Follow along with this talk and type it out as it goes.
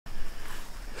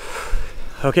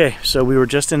Okay, so we were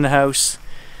just in the house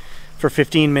for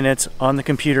 15 minutes on the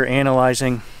computer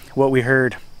analyzing what we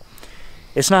heard.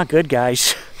 It's not good,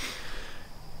 guys.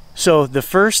 So the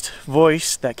first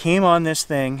voice that came on this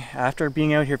thing after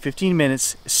being out here 15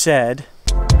 minutes said,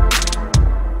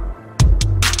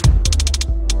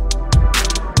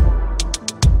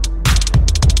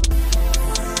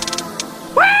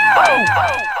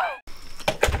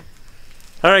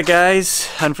 alright guys,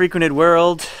 Unfrequented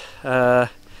World,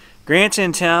 Grant's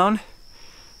in town,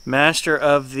 master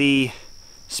of the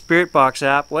Spirit Box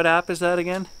app. What app is that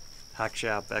again? Hack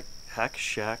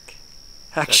Shack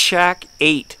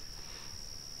 8.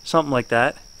 Something like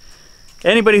that.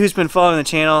 Anybody who's been following the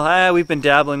channel, we've been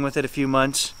dabbling with it a few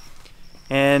months.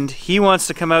 And he wants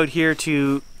to come out here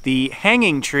to the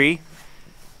hanging tree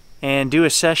and do a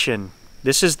session.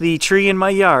 This is the tree in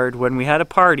my yard. When we had a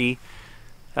party,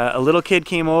 a little kid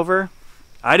came over.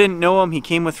 I didn't know him. He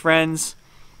came with friends.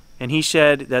 And he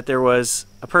said that there was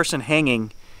a person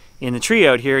hanging in the tree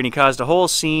out here, and he caused a whole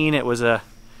scene. It was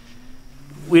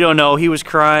we don't know, he was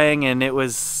crying, and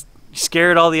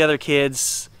scared all the other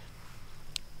kids.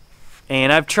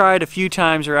 And I've tried a few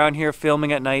times around here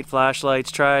filming at night,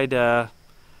 flashlights, I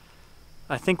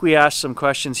think we asked some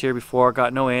questions here before,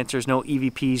 got no answers, no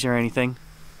EVPs or anything.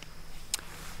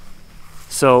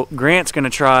 So Grant's gonna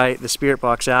try the Spirit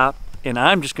Box app, and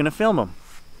I'm just gonna film him.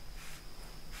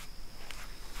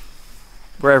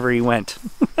 Wherever he went.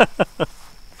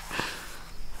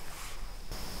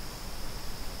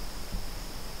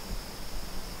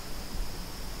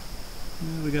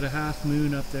 We got a half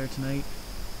moon up there tonight.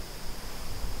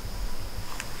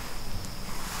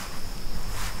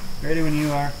 Ready when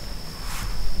you are.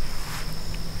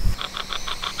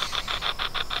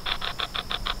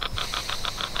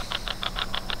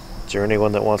 Is there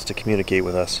anyone that wants to communicate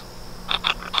with us?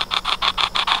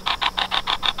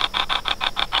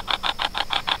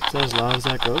 Is that as loud as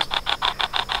that goes?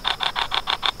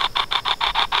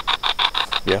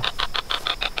 Yeah.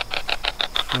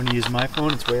 When you use my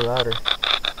phone, it's way louder.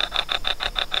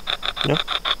 Yeah.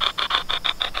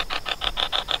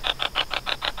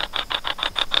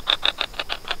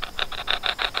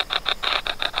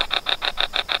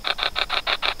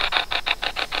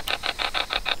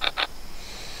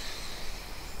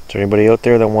 Is there anybody out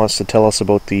there that wants to tell us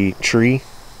about the tree,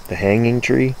 the hanging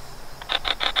tree?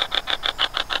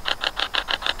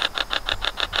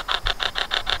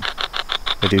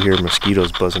 I do hear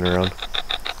mosquitoes buzzing around.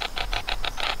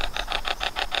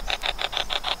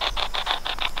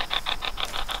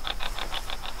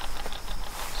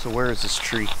 So where is this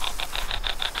tree?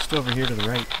 Just over here to the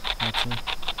right, actually.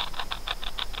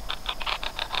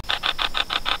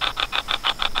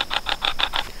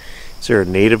 Is there a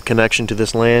native connection to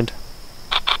this land?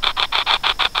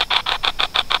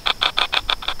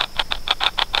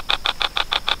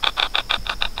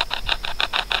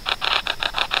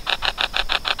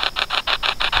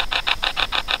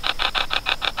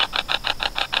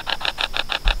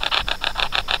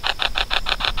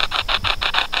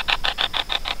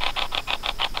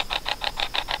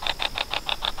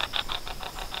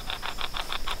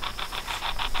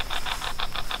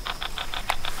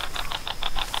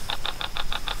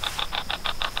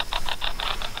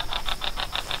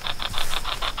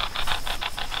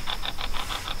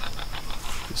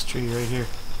 This tree right here.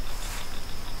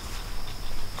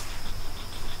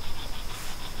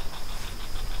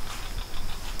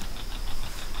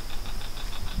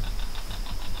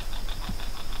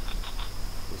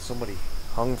 Was somebody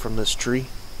hung from this tree?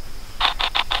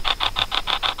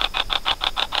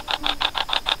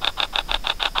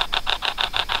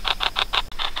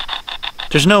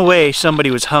 There's no way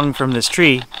somebody was hung from this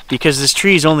tree, because this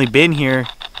tree's only been here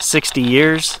 60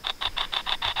 years.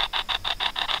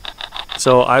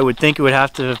 So I would think it would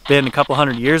have to have been a couple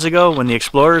hundred years ago when the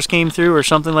explorers came through or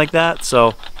something like that.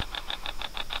 So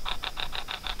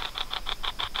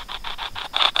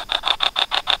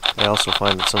I also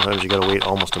find that sometimes you gotta wait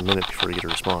almost a minute before you get a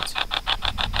response.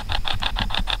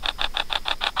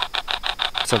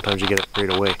 Sometimes you get it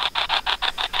right away.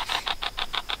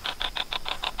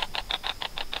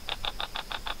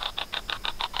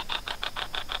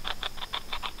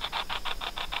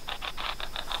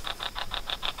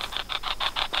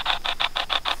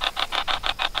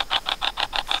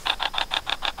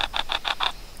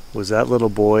 Was that little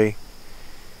boy,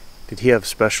 did he have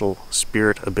special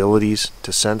spirit abilities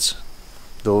to sense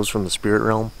those from the spirit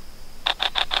realm?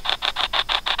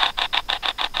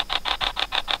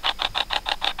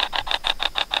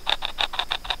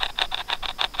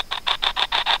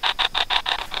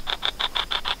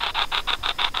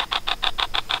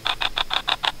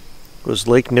 Was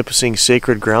Lake Nipissing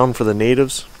sacred ground for the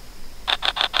natives?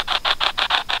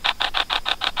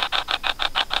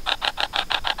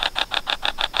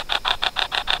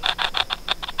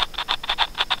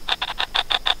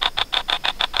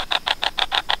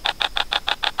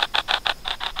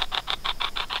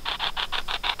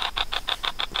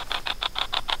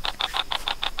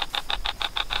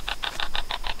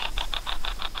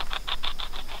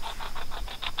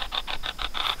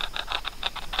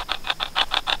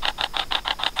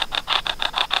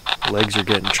 Legs are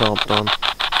getting chomped on.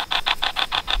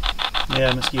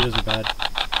 Yeah, mosquitoes are bad.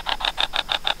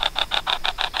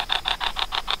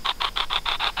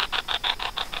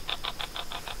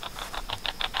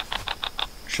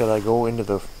 Should I go into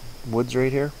the woods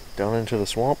right here? Down into the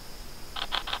swamp?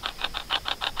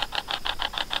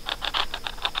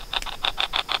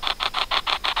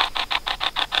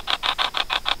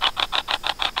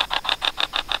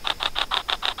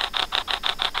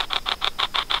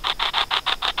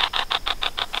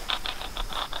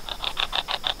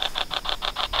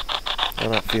 I'm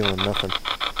not feeling nothing.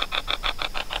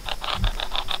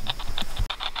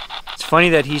 It's funny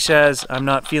that he says I'm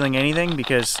not feeling anything,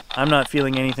 because I'm not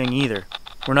feeling anything either.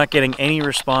 We're not getting any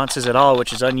responses at all,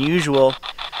 which is unusual.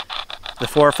 The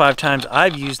 4 or 5 times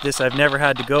I've used this, I've never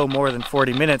had to go more than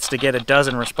 40 minutes to get a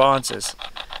dozen responses.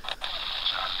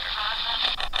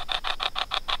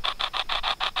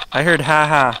 I heard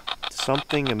ha-ha.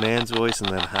 Something, a man's voice,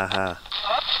 and then ha-ha.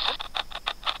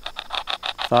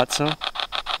 Thought so?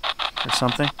 Or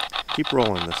something? Keep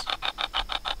rolling this.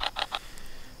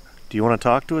 Do you want to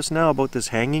talk to us now about this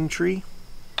hanging tree?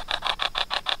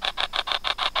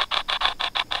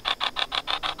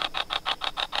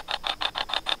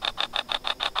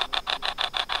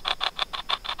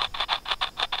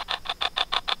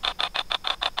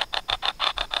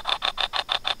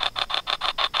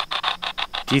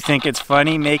 Do you think it's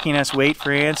funny making us wait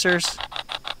for answers?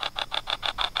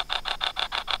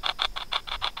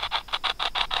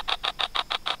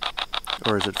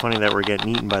 Or is it funny that we're getting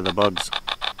eaten by the bugs?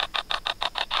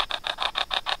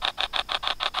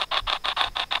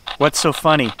 What's so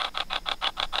funny?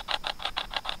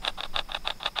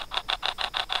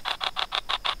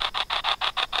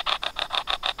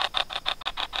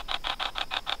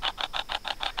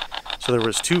 So there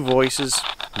was 2 voices.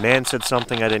 Man said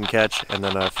something I didn't catch, and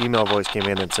then a female voice came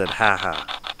in and said ha-ha.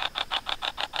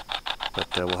 But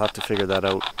we'll have to figure that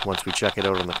out once we check it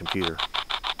out on the computer.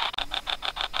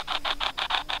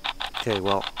 Okay,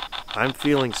 well, I'm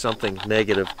feeling something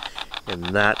negative in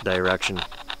that direction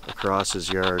across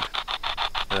his yard.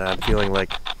 And I'm feeling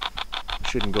like it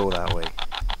shouldn't go that way.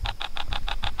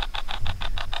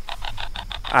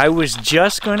 I was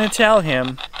just going to tell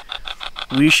him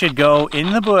we should go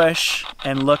in the bush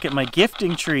and look at my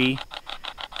gifting tree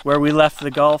where we left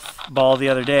the golf ball the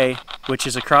other day, which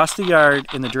is across the yard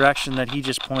in the direction that he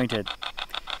just pointed,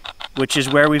 which is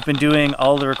where we've been doing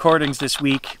all the recordings this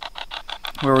week,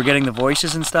 where we're getting the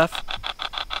voices and stuff.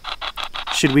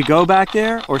 Should we go back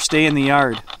there or stay in the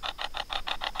yard?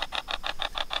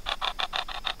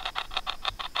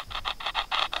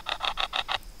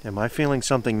 Am I feeling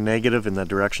something negative in the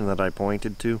direction that I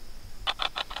pointed to?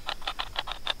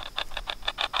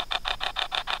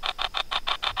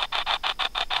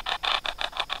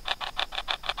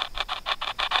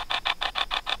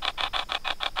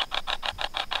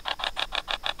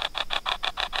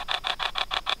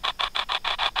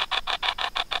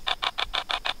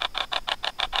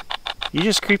 You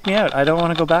just creeped me out. I don't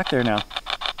want to go back there now.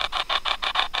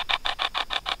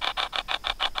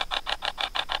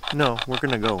 No, we're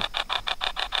gonna go.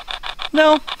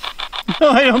 No. No,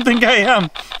 I don't think I am.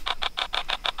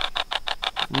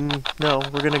 No,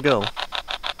 we're gonna go.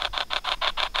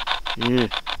 Yeah.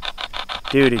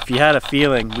 Dude, if you had a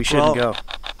feeling, we shouldn't go.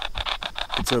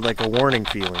 It's like a warning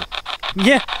feeling.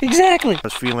 Yeah, exactly. I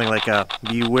was feeling like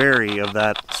be wary of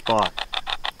that spot.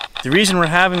 The reason we're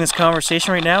having this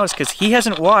conversation right now is because he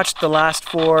hasn't watched the last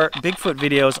 4 Bigfoot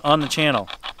videos on the channel.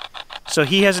 So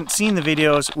he hasn't seen the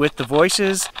videos with the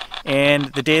voices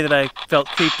and the day that I felt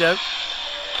creeped out.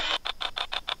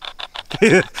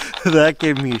 That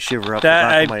gave me a shiver up the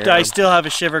back of my arm. I still have a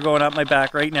shiver going up my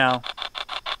back right now.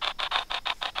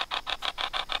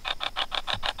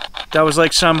 That was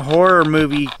like some horror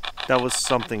movie. That was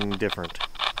something different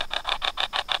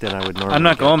than I would normally I'm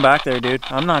not get. going back there, dude.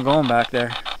 I'm not going back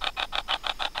there.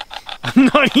 I'm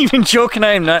not even joking,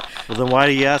 I am not. Well, then why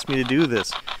do you ask me to do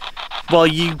this? Well,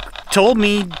 you told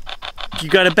me you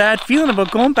got a bad feeling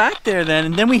about going back there then,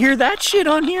 and then we hear that shit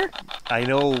on here. I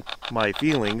know my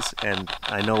feelings, and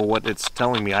I know what it's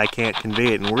telling me. I can't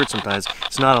convey it in words sometimes.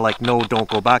 It's not like, no, don't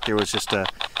go back there. It was just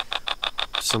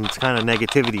some kind of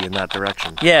negativity in that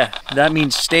direction. Yeah, that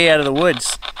means stay out of the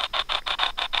woods.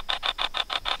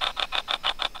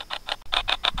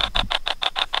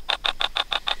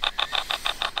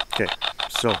 Okay,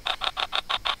 so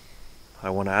I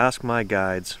want to ask my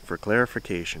guides for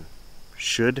clarification.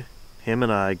 Should him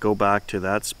and I go back to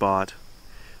that spot,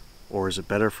 or is it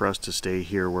better for us to stay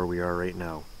here where we are right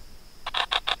now?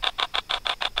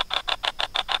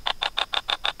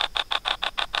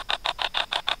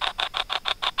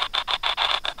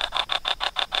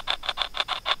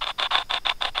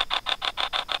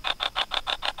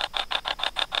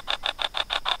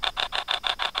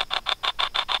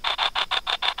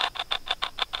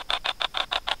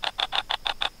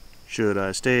 Should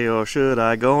I stay or should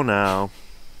I go now?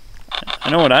 I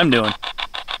know what I'm doing.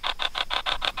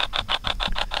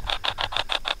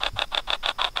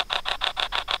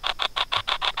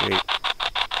 Wait.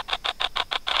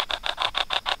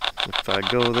 If I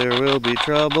go, there will be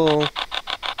trouble.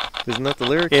 Isn't that the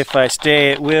lyrics? If I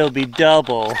stay, it will be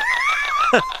double.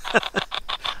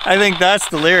 I think that's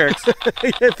the lyrics.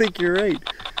 I think you're right.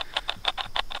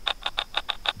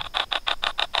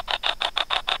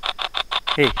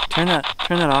 Hey, turn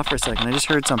that off for a second. I just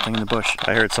heard something in the bush.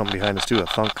 I heard something behind us too, a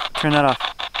thunk. Turn that off.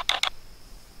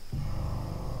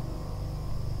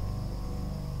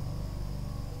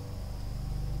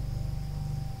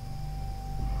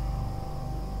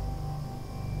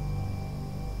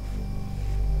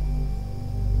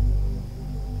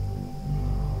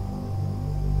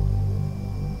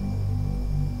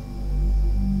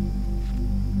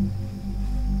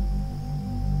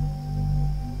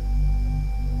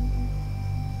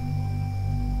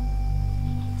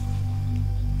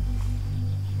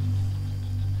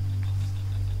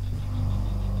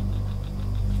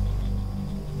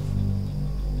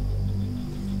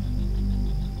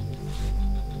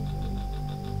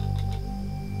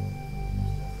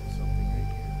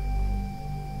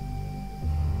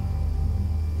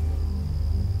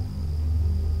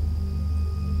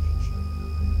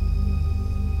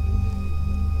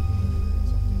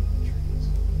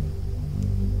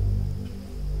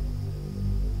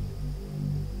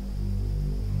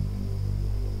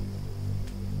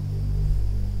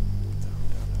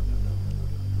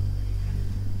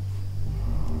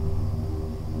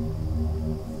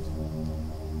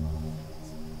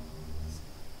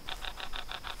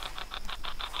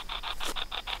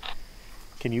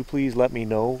 Can you please let me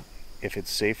know if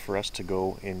it's safe for us to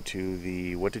go into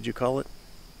the, what did you call it?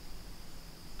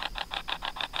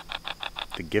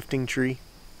 The gifting tree?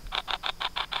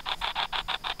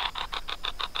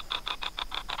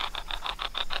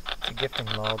 The gifting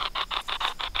log.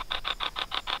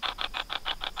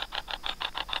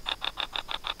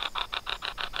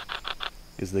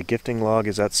 Is the gifting log,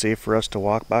 is that safe for us to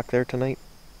walk back there tonight?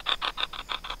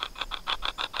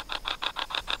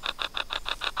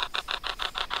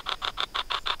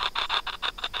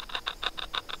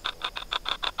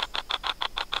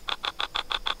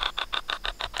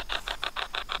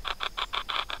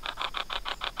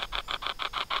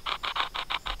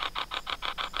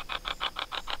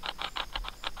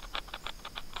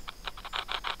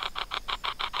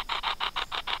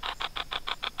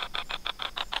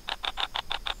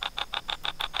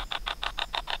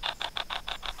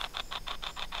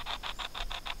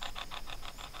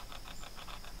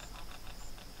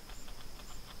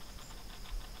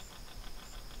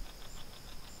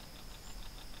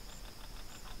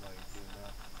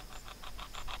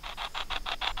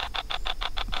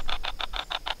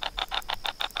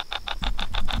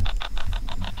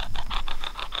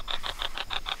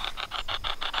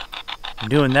 I'm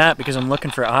doing that because I'm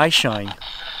looking for eye shine.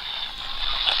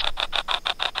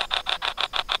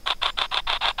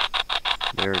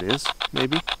 There it is,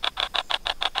 maybe?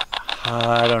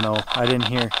 I don't know. I didn't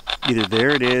hear. Either there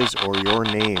it is or your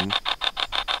name.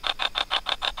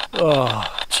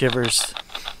 Oh, chivers.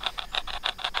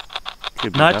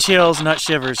 Could be Not that. chills, not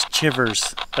shivers,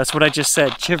 chivers. That's what I just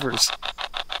said, chivers.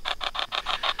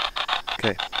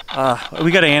 Okay,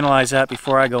 We gotta analyze that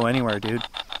before I go anywhere, dude.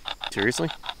 seriously?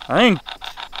 I think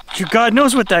God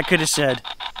knows what that could have said.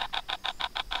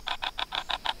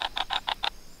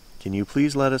 Can you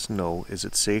please let us know, is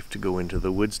it safe to go into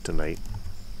the woods tonight?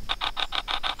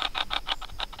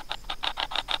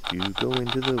 If you go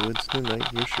into the woods tonight,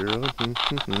 you're sure of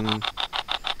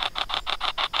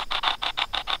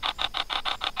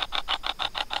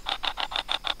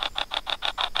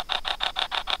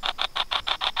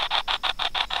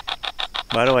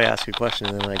Why do I ask a question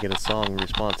and then I get a song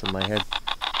response in my head?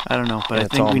 I don't know, but Yeah, I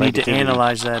it's think all we need to negativity.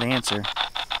 analyze that answer.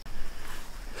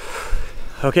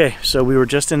 Okay, so we were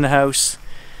just in the house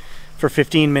for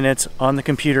 15 minutes on the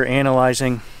computer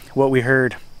analyzing what we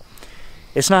heard.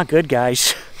 It's not good,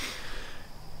 guys.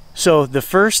 So the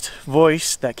first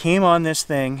voice that came on this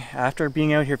thing after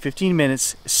being out here 15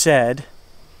 minutes said,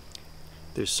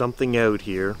 There's something out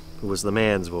here, was the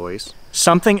man's voice.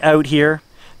 something out here.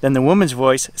 Then the woman's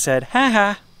voice said, ha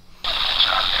ha.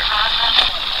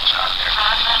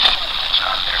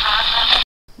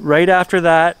 Right after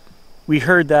that, we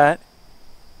heard that.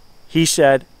 He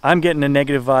said, I'm getting a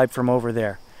negative vibe from over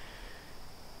there.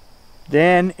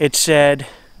 Then it said,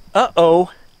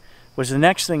 uh-oh, was the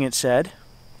next thing it said.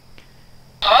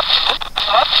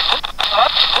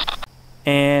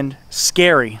 And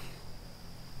scary.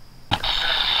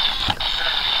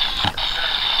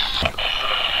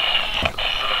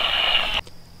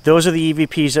 Those are the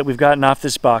EVPs that we've gotten off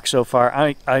this box so far.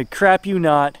 I crap you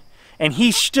not. And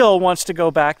he still wants to go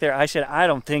back there. I said, I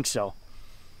don't think so.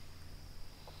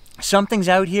 Something's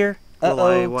out here. Well,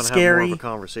 I want to have scary. more of a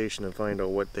conversation and find out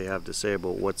what they have to say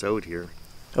about what's out here.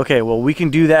 Okay, well, we can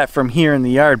do that from here in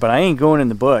the yard, but I ain't going in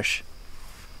the bush.